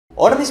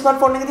ඕනම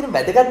ස්මාර්ට්ෆෝන් එකක තියෙන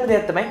වැදගත්ම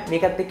දෙයක් තමයි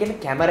මේකත් එක්ක එන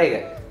කැමරා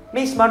එක.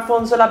 මේ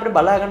ස්මාර්ට්ෆෝන්ස් වල අපිට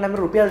බලා ගන්න නම්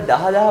රුපියල්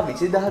 10000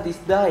 20000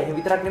 30000 එහෙම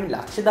විතරක් නෙමෙයි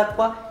ලක්ෂ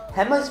දක්වා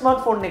හැම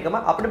ස්මාර්ට්ෆෝන් එකම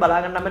අපිට බලා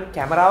ගන්න නම්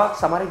කැමරාවක්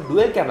සමහර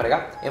ඩුවල් කැමරා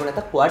එකක් එහෙම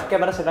නැත්නම් ක්වාඩ්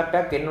කැමරා සෙටප්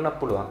එකක් වෙන්න උනත්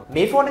පුළුවන්.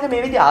 මේ ෆෝන් එක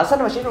මේ විදිහ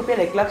ආසන්න වශයෙන්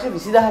රුපියල්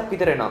 120000ක්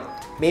විතර එනවා.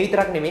 මේ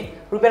විතරක් නෙමෙයි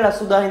රුපියල්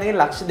 80000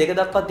 ඉඳන් ලක්ෂ 2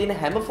 දක්වා තියෙන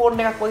හැම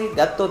ෆෝන් එකක් වගේ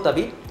ගත්තොත්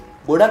අපි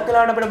ගොඩක්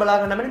වෙලාවට අපිට බලා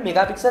ගන්න නම්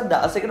මෙගාපික්සල්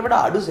 16කට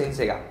වඩා අඩු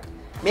සෙන්ස් එකක්.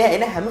 මේ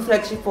එන හැම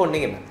ෆ්ලැග්ෂිප් ෆෝන්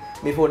එකෙම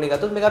මේ ෆෝන් එක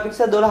ගත්තොත්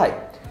මෙගාපික්සල් 12යි.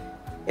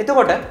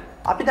 එතකොට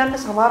අපි දන්න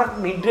සමහර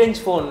මිඩ් රේන්ජ්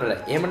ෆෝන් වල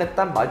එහෙම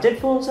නැත්නම් බජට්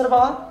ෆෝන්ස් වල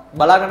පවා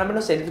බලා ගන්න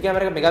බෑ සෙල්ෆි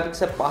කැමරා එක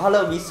මෙගාපික්සල් 15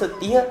 20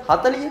 30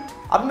 40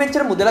 අපි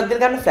මෙච්චර මුදලක්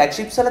දෙලා ගන්න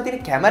ෆ්ලැග්ෂිප්ස් වල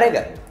තියෙන කැමරා එක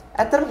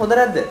ඇත්තටම හොඳ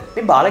නැද්ද?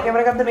 මේ බාල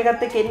කැමරා එකක්ද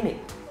මේකත් එක්ක එන්නේ?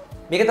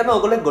 මේක තමයි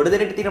ඔයගොල්ලෝ ගොඩ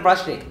දෙනෙක්ට තියෙන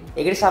ප්‍රශ්නේ.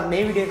 ඒක නිසා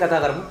මේ වීඩියෝ එක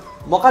කතා කරමු.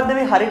 මොකද්ද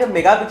මේ හරියට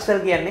මෙගාපික්සල්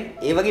කියන්නේ?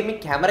 ඒ වගේ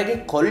මේ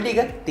කැමරාගේ ක්වොලිටි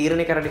එක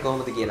තීරණය කරන්නේ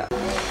කොහොමද කියලා.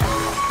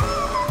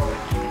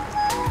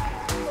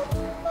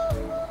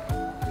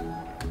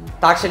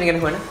 තාක්ෂණික ගැන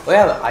හොයන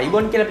ඔයාව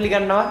iPhone කියලා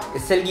පිළිගන්නවා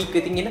SL GEEK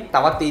වෙතින් එන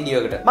තවත් වීඩියෝ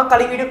එකකට. මම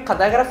කලින් වීඩියෝ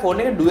කතා කරා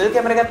ෆෝන් එක ඩුවල්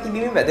කැමරා එකක්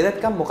තිබීමේ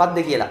වැදගත්කම මොකක්ද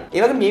කියලා.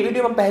 ඒ වගේ මේ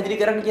වීඩියෝ මම පැහැදිලි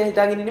කරන්න කියලා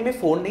හිතාගෙන ඉන්නේ මේ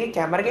ෆෝන් එකේ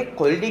කැමරාගේ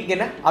ක්වොලිටි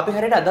ගැන අපි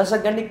හරියට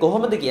අදහසක් ගන්නේ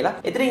කොහොමද කියලා.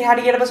 එතනින්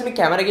එහාට ගියට පස්සේ මේ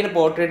කැමරා කියන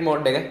පෝර්ට්‍රේට්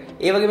මෝඩ් එක,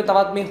 ඒ වගේම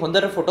තවත් මේ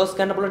හොඳට ෆොටෝස්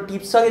ගන්න පුළුවන්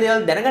ටිප්ස් වගේ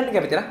දේවල් දැනගන්න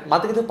කැමති නම්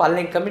මතක තු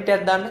පල්ලෙන් කමෙන්ට්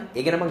එකක් දාන්න.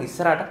 ඒ ගැන මම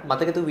ඉස්සරහට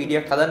මතක තු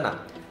වීඩියෝ එකක්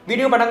හදන්නම්.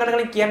 वीडियो पटन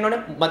कल කියන්න ඕනේ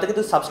මතක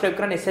තු subscribe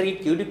කරන්න SL GEEK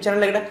YouTube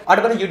channel එකට. අර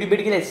බලන්න YouTube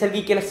එකට කියලා SL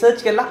GEEK කියලා search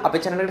කරලා අපේ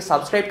channel එකට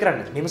subscribe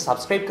කරන්න. මෙහෙම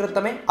subscribe කරොත්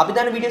තමයි අපි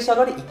දාන වීඩියෝස්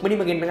වලට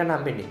ඉක්මනින්ම ගෙන්න ගන්න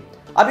හම්බෙන්නේ.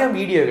 අපි යමු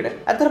වීඩියෝ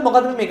එකට. අතන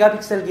මොකද්ද මේ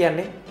මෙගාපික්සල්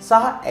කියන්නේ? සහ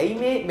ඇයි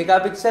මේ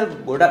මෙගාපික්සල්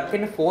ගොඩක්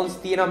වෙන ෆෝන්ස්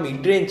තියෙනවා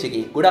mid range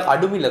එකේ ගොඩක්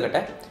අඩු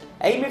මිලකට.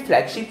 ඇයි මේ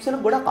ෆ්ලැග්ෂිප්ස්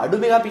වල ගොඩක්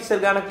අඩු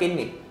මෙගාපික්සල් ගානක්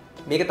එන්නේ?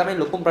 මේක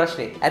තමයි ලොකුම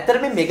ප්‍රශ්නේ.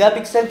 ඇත්තට මේ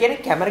මෙගාපික්සල්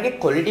කියන්නේ කැමරාවේ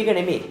ක්වොලිටි එක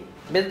නෙමෙයි.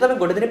 මෙතන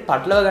තමයි ගොඩ දෙනෙක්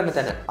පටලවා ගන්න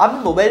තැන.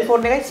 අපි මොබයිල්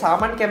ෆෝන් එකයි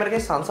සාමාන්‍ය කැමරා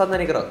එකයි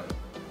සංසන්දනය කරොත්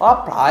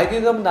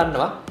ප්‍රායෝගිකවම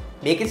දන්නවා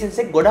මේකේ සෙන්ස්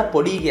එක ගොඩක්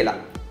පොඩි කියලා.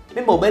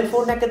 මේ මොබයිල්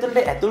ෆෝන් එකක් ඇතුළට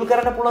ඇතුල්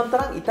කරන්න පුළුවන්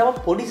තරම් ඊටම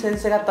පොඩි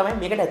සෙන්ස් එකක් තමයි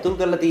මේකට ඇතුල්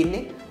කරලා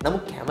තියෙන්නේ.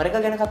 නමුත් කැමරා එක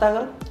ගැන කතා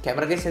කරලා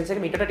කැමරාගේ සෙන්ස්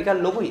එක මීටර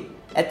ටිකක් ලොකුයි.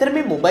 ඇත්තට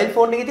මේ මොබයිල්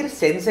ෆෝන් එකේ තියෙන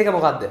සෙන්ස් එක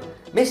මොකද්ද?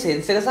 මේ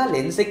සෙන්ස් එක සහ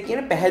ලෙන්ස් එක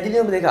කියන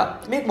පැහැදිලිවම දෙකක්.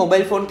 මේ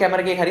මොබයිල් ෆෝන්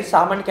කැමරා එකේ හරි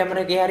සාමාන්‍ය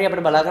කැමරා එකේ හරි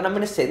අපිට බලා ගන්න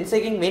මේ සෙන්ස්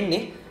එකකින්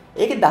වෙන්නේ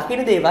ඒකේ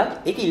දකින්න දේවල්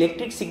ඒක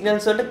ඉලෙක්ට්‍රික්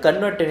සිග්නල්ස් වලට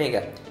කන්වර්ට් වෙන එක.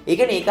 ඒ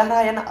කියන්නේ ඒක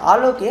හරහා යන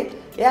ආලෝකය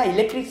එයා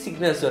ඉලෙක්ට්‍රික්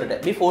සිග්නල්ස්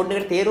වලට මේ ෆෝන්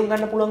එකට තේරුම්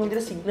ගන්න පුළුවන්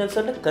විදිහට සිග්නල්ස්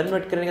වලට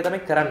කන්වර්ට් කරන එක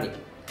තමයි කරන්නේ.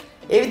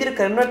 ඒ විදිහට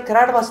කන්වර්ට්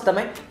කරාට පස්සේ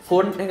තමයි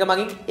ෆෝන් එක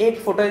මගින් ඒ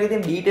ෆොටෝ එකේ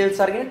තියෙන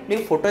ඩීටේල්ස් අරගෙන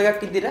මේ ෆොටෝ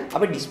එකක් විදිහට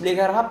අපි ඩිස්ප්ලේ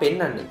එක හරහා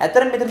පෙන්වන්නේ.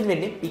 ඇත්තටම මෙතන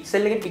වෙන්නේ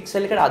පික්සල් එකේ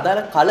පික්සල් එකට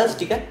අදාළ කලර්ස්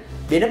ටික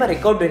වෙනම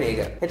රෙකෝඩ් වෙන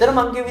එක. එතන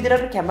මම කියු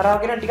විදිහට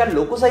කැමරාව කියන ටිකක්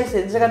ලොකු සයිස්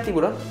සෙන්ස් එකක්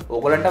තිබුණොත්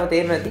ඕගොල්ලන්ටම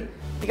තේරෙන්නේ නැති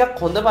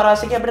ටිකක් හොඳ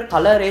පරාසයකින් අපිට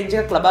කලර් රේන්ජ්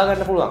එකක් ලබා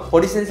ගන්න පුළුවන්.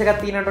 පොඩි සෙන්ස් එකක්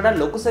තියෙනට වඩා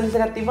ලොකු සෙන්ස්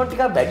එකක් තිබුණොත්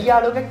ටිකක් වැඩි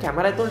ආලෝකයක්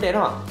කැමරා ඇතුළට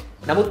එනවා.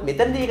 නමුත්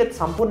මෙතනදී ඒක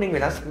සම්පූර්ණයෙන්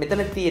වෙනස්.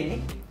 මෙතන තියෙන්නේ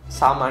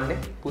සාමාන්‍ය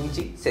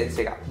පුංචි සෙන්ස්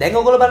එකක්. දැන්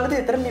ඔයගොල්ලෝ බලන්නද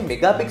එතන මේ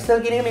මෙගාපික්සල්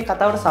කියන එක මේ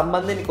කතාවට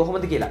සම්බන්ධ වෙන්නේ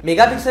කොහොමද කියලා.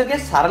 මෙගාපික්සල්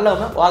කියන්නේ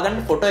සරලවම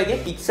ඔයාගන්න ෆොටෝ එකේ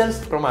පික්සල්ස්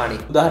ප්‍රමාණය.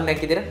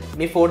 උදාහරණයක් විදිහට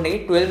මේ ෆෝන්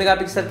එකේ 12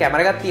 මෙගාපික්සල්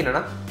කැමරා එකක් තියෙනවා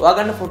නම්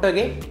ඔයාගන්න ෆොටෝ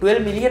එකේ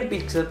 12 මිලියන්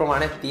පික්සල්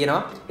ප්‍රමාණයක්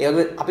තියෙනවා. ඒ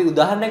වගේ අපි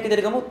උදාහරණයක්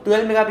විදිහට ගමු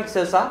 12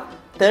 මෙගාපික්සල් සහ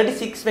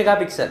 36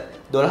 මෙගාපික්සල්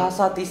 12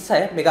 සහ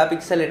 36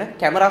 මෙගාපික්සල් එන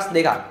කැමරාස්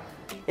දෙකක්.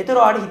 ඒතර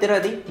ඔයාලට හිතෙනවා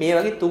ඇති මේ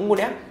වගේ 3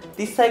 ගුණයක්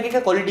 36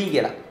 එක ක්වොලිටි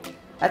කියලා.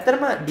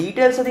 ඇත්තටම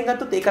ඩීටේල්ස් වලින්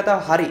ගත්තොත් ඒ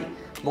කතාව හරි.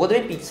 මොකද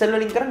මේ පික්සල්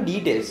වලින් කරන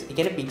ඩීටේල්ස්. ඒ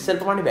කියන්නේ පික්සල්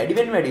ප්‍රමාණය වැඩි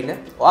වෙන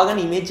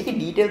ඔයාගන්න ඉමේජ් එකේ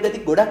ඩීටේල්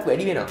ගති ගොඩක්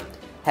වැඩි වෙනවා.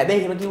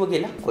 හැබැයි එහෙම කිව්ව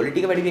කියලා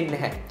ක්වොලිටි එක වැඩි වෙන්නේ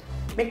නැහැ.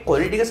 මේ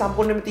ක්වොලිටි එක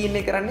සම්පූර්ණයෙන්ම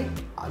තියෙන්නේ කරන්නේ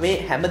මේ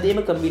හැමදේම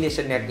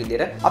කම්බිනේෂන් එකක්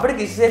විදියට. අපිට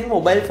කිසිසේත්ම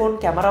මොබයිල් ෆෝන්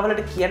කැමරා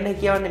වලට කියන්නේ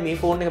කියන්නේ මේ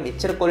ෆෝන් එක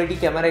මෙච්චර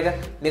ක්වොලිටි කැමරා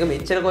එක මේක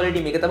මෙච්චර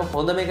ක්වොලිටි මේක තමයි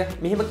හොඳම එක.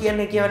 මෙහෙම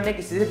කියන්නේ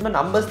කිසිසේත්ම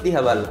නම්බර්ස්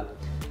දිහා බලලා.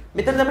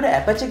 මෙතන අපිට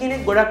ඇපර්චර් කියන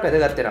එක ගොඩක්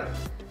වැදගත් වෙනවා.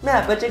 මේ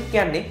ඇපර්චර්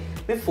කියන්නේ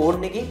මේ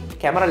ෆෝන් එකේ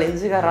කැමරා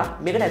ලෙන්ස් එක හරහා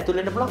මේකට ඇතුල්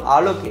වෙන්න පුළුවන්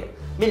ආලෝකය.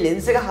 මේ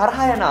ලෙන්ස් එක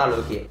හරහා යන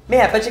ආලෝකය.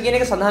 මේ ඇපර්චර් කියන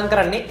එක සඳහන්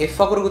කරන්නේ f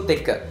අකුරකුත්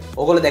එක්ක.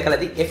 ඕගොල්ලෝ දැකලා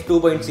ඇති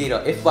f2.0,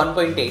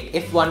 f1.8,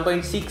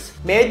 f1.6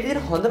 මේ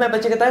විදිහට හොඳම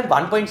ඇපර්චර් එක තමයි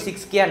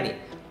 1.6 කියන්නේ.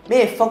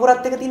 මේ f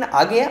අකුරත් එක්ක තියෙන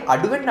අගය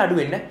අඩු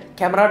වෙන්න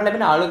කැමරාවට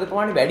ලැබෙන ආලෝක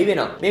ප්‍රමාණය වැඩි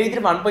වෙනවා. මේ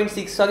විදිහට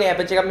 1.6 වගේ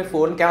ඇපර්චර් එකක් මේ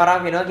ෆෝන්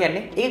කැමරාවක වෙනවා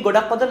කියන්නේ ඒක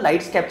ගොඩක් හොඳ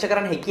ලයිට්ස් කැප්චර්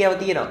කරන්න හැකියාව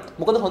තියෙනවා.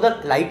 මොකද හොඳ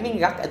ලයිට්නින්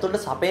එකක්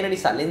ඇතුළට සපයන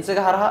නිසා ලෙන්ස්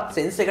එක හරහා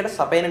සෙන්ස් එකට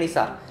සපයන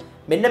නිසා.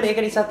 මෙන්න මේක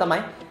නිසා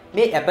තමයි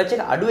මේ ඇපර්චර්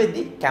එක අඩු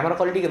වෙද්දී කැමරා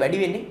ක්වොලිටි එක වැඩි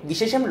වෙන්නේ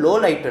විශේෂයෙන්ම ලෝ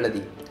ලයිට්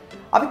වලදී.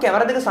 අපි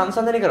කැමරා දෙක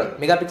සංසන්දනය කරොත්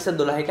මෙගාපික්සල්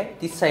 12යි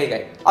 36යි.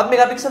 අපි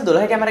මෙගාපික්සල්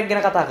 12 කැමරා එක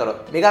ගැන කතා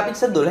කරොත්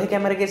මෙගාපික්සල් 12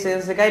 කැමරා එකේ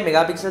සෙන්ස් එකයි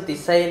මෙගාපික්සල්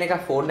 36 එන එක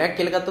ෆෝන් එකක්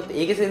කියලා ගත්තොත්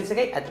ඒකේ සෙන්ස්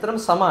එකයි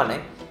ඇත්තටම සමානයි.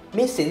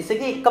 මේ සෙන්ස්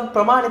එකේ එකම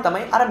ප්‍රමාණය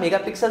තමයි අර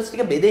මෙගාපික්සල්ස්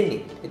ටික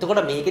බෙදෙන්නේ.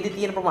 එතකොට මේකෙදි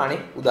තියෙන ප්‍රමාණය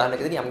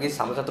උදාහරණයකදී යම්කිසි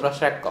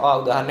සමචතුරස්‍රයක්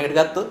උදාහරණයකට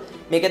ගත්තොත්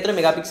මේක ඇතුළේ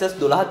මෙගාපික්සල්ස්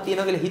 12ක්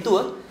තියෙනවා කියලා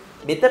හිතුවොත්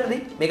මෙතනදී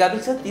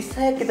මෙගාපික්සල්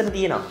 36ක් එතන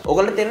තියෙනවා.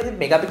 ඔයගොල්ලෝ තේරෙනවද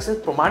මෙගාපික්සල්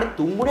ප්‍රමාණය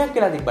 3 ගුණයක්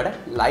කියලා තිබ්බට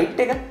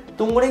ලයිට් එක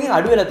 3 ගුණයකින්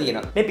අඩු වෙලා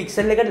තියෙනවා. මේ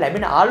පික්සල් එකට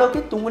ලැබෙන ආලෝකය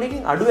 3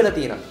 ගුණයකින් අඩු වෙලා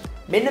තියෙනවා.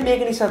 මෙන්න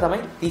මේක නිසා තමයි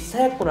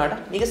 36ක්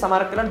වුණාට මේක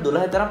සමහරක් වෙලාවට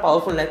 12 තරම්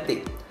පවර්ෆුල් නැත්තේ.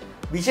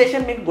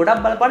 විශේෂයෙන් මේක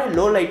ගොඩක් බලපාන්නේ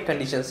ලෝ ලයිට්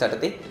කන්ඩිෂන්ස්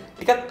යටතේ.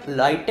 ටිකක්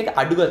ලයිට් එක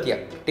අඩු ගතියක්.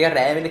 ටිකක්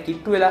රෑ වෙන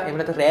කිට්ටු වෙලා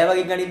එහෙම නැත්නම් රෑ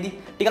වගේ ගනිද්දි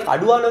ටිකක්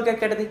අඩු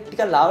ආලෝකයක් යටතේ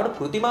ටිකක් ලාවට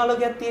કૃතිම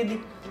ආලෝකයක්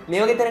තියෙද්දි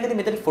මේ වගේ තැනකදී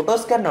මෙතන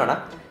ෆොටෝස් කරනවා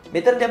නම්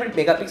මෙතනදී අපිට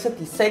මෙගාපික්සල්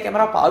 36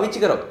 කැමරාව පාවිච්චි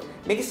කරොත්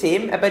මේකේ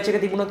සේම් අපැච් එක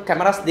තිබුණොත්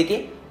කැමරාස් දෙකේ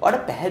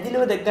ඔයාලට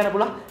පැහැදිලිව දැක් ගන්න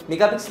පුළුවන්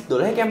මෙගාපික්සල්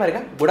 12 කැමරා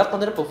එක ගොඩක්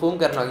හොඳට perform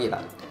කරනවා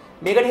කියලා.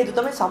 මේකට හේතුව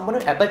තමයි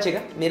සම්පූර්ණ අපැච්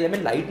එක මේ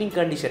ලැබෙන ලයිට්නින්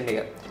කන්ඩිෂන්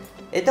එක.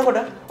 එතකොට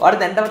ඔයාලට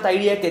දැන් තවත්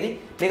අයිඩියාවක් ඇති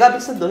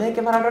මෙගාපික්සල් 12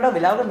 කැමරාවට වඩා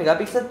වෙලාවකට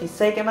මෙගාපික්සල්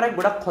 36 කැමරා එක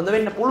ගොඩක් හොඳ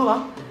වෙන්න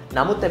පුළුවන්.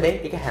 නමුත් හැබැයි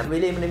ඒක හැම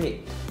වෙලේම නෙමෙයි.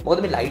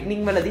 මොකද මේ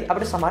ලයිට්නින් වලදී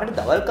අපිට සමහරවිට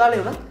දවල් කාලේ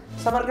වුණත්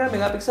සමහර කෙනා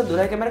මෙගාපික්සල්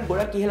 12 කැමරා එක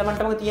ගොඩක් ඉහළ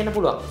මට්ටමක තියෙන්න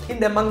පුළුවන්.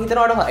 ඉතින් දැන් මම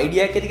හිතනවා ඔයාලට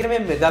අයිඩියාවක් ඇති කියලා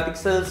මේ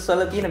මෙගාපික්සල්ස්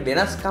වල තියෙන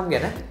වෙනස්කම්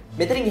ගැන.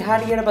 මෙතනින්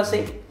එහාට ගියට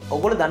පස්සේ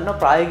ඔයගොල්ලෝ දන්නවා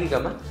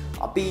ප්‍රායෝගිකවම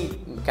අපි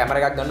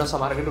කැමරා එකක් ගන්නවා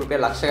සමහරකට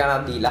රුපියල් ලක්ෂ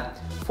ගණනක් දීලා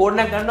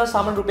ෆෝන් එකක් ගන්නවා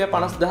සාමාන්‍ය රුපියල්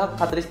 50000ක්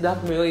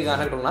 40000ක් මේ වගේ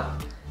ගණනකට උනා.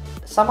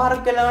 සමහර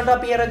වෙලාවට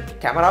අපි අර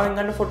කැමරාවෙන්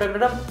ගන්න ෆොටෝ එකට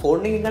වඩා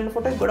ෆෝන් එකෙන් ගන්න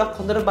ෆොටෝ එක ගොඩක්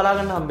හොඳට බලා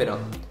ගන්න හම්බ වෙනවා.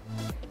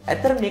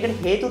 ඇත්තට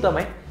මේකට හේතුව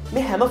තමයි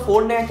මේ හැම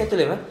ෆෝන් එකක්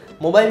ඇතුළේම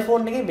මොබයිල්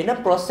ෆෝන් එකේ වෙන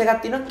ප්‍රොසෙස්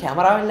එකක් තියෙනවා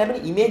කැමරාවෙන්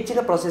ලැබෙන ඉමේජ්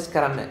එක ප්‍රොසෙස්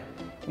කරන්න.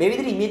 මේ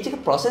විදිහට ඉමේජ්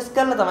එක ප්‍රොසෙස්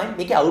කරලා තමයි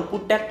මේකේ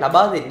අවුට්පුට් එකක්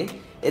ලබා දෙන්නේ.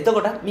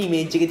 එතකොට මේ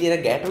ඉමේජ් එකේ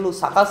තියෙන ගැටලු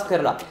සකස්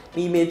කරලා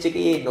මේ ඉමේජ්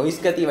එකේ නොයිස්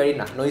ගතිය වැඩි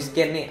නම් නොයිස්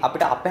කියන්නේ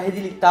අපිට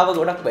අපැහැදිලිතාව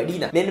ගොඩක් වැඩි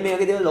නම් මෙන්න මේ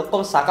වගේ දේවල්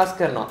ඔක්කොම සකස්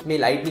කරනවා. මේ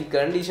ලයිට්නින්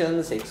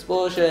කන්ඩිෂන්ස්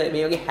එක්ස්පෝෂර්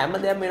මේ වගේ හැම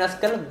දෙයක්ම වෙනස්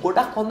කරලා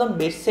ගොඩක් හොඳ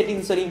බෙස්ට්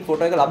සෙටින්ග්ස් වලින්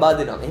ෆොටෝ එක ලබා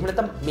දෙනවා. එහෙම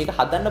නැත්නම් මේක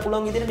හදන්න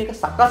පුළුවන් විදිහට මේක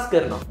සකස්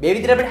කරනවා. මේ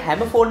විදිහට අපිට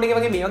හැම ෆෝන් එකේ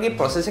වගේ මේ වගේ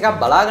ප්‍රොසෙස්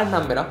එකක් බලා ගන්න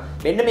හම්බ වෙනවා.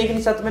 මෙන්න මේක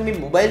නිසා තමයි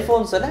මේ මොබයිල්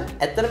ෆෝන්ස් වල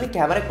ඇත්තටම මේ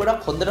කැමරා එක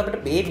ගොඩක් හොඳට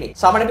අපිට පේන්නේ.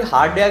 සාමාන්‍යයෙන් අපි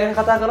හાર્ඩ්වෙයාර් ගැන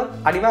කතා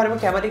කරොත්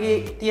අනිවාර්යයෙන්ම කැමරා එකේ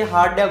තියෙන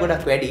හાર્ඩ්වෙයාර්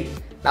ගොඩක් වැඩි.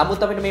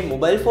 නමුත් අපිට මේ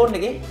මොබයිල් ෆෝන්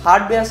එකේ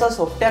හાર્ඩ්වෙයාර් සහ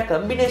සොෆ්ට්වෙයාර්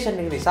කම්බිනේෂන්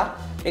එක නිසා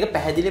මේක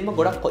පැහැදිලිවම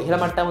ගොඩක් ඉහළ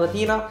මට්ටමක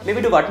තියෙනවා. මේ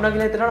වීඩියෝ වටිනවා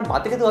කියලා හිතනවා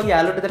මතකද ඔයගේ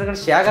යාළුවන්ට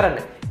දෙනකට ෂෙයා කරන්න.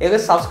 ඒක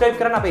සබ්ස්ක්‍රයිබ්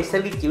කරන්න අපේ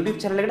SLGeek YouTube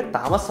channel එකට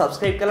තාමත්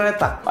සබ්ස්ක්‍රයිබ් කරලා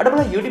නැත්නම් ඔයාලට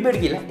බලන්න YouTube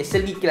එකට ගිහලා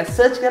SLGeek කියලා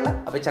සර්ච් කරලා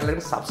අපේ channel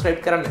එකට සබ්ස්ක්‍රයිබ්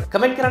කරන්න.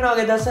 කමෙන්ට් කරන්න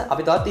වගේ දවස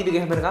අපි තවත්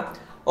වීඩියෝ එකක් හැමෙන්නකම්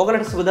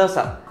ඔයගලට සුබ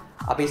දවසක්.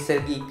 අපි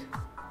SLGeek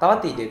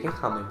තවත් වීඩියෝ එකකින්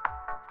හමු වෙමු.